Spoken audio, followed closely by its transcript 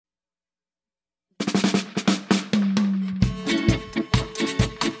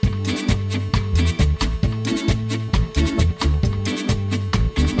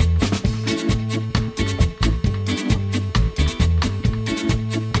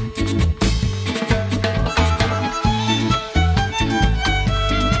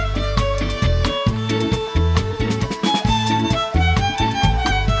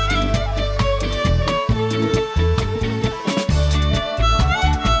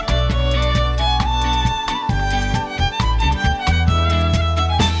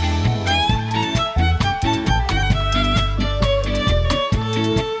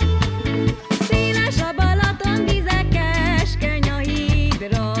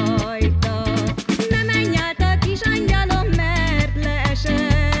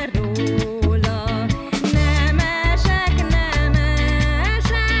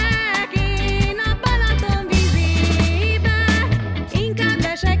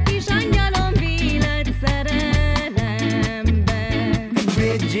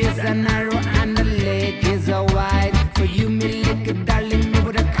a narrow and the lake is a wide. For you, me little darling, me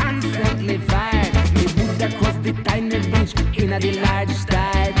would have constantly fight. Me would have crossed the tiny beach in a the large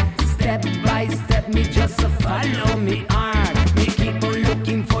tide. Step by step, me just follow me hard. Me keep on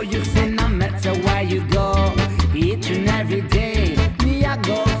looking for you, say no matter where you go. Each and every day, me I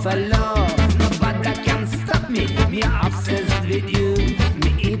go follow. Nobody can stop me, me obsessed with you.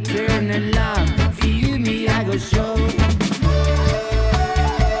 Me eternal love, for you me I go show.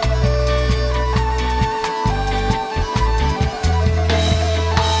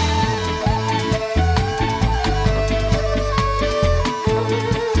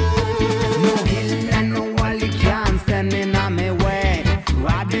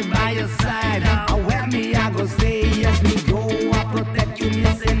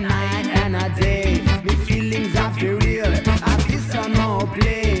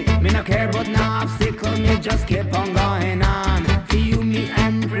 Just keep on going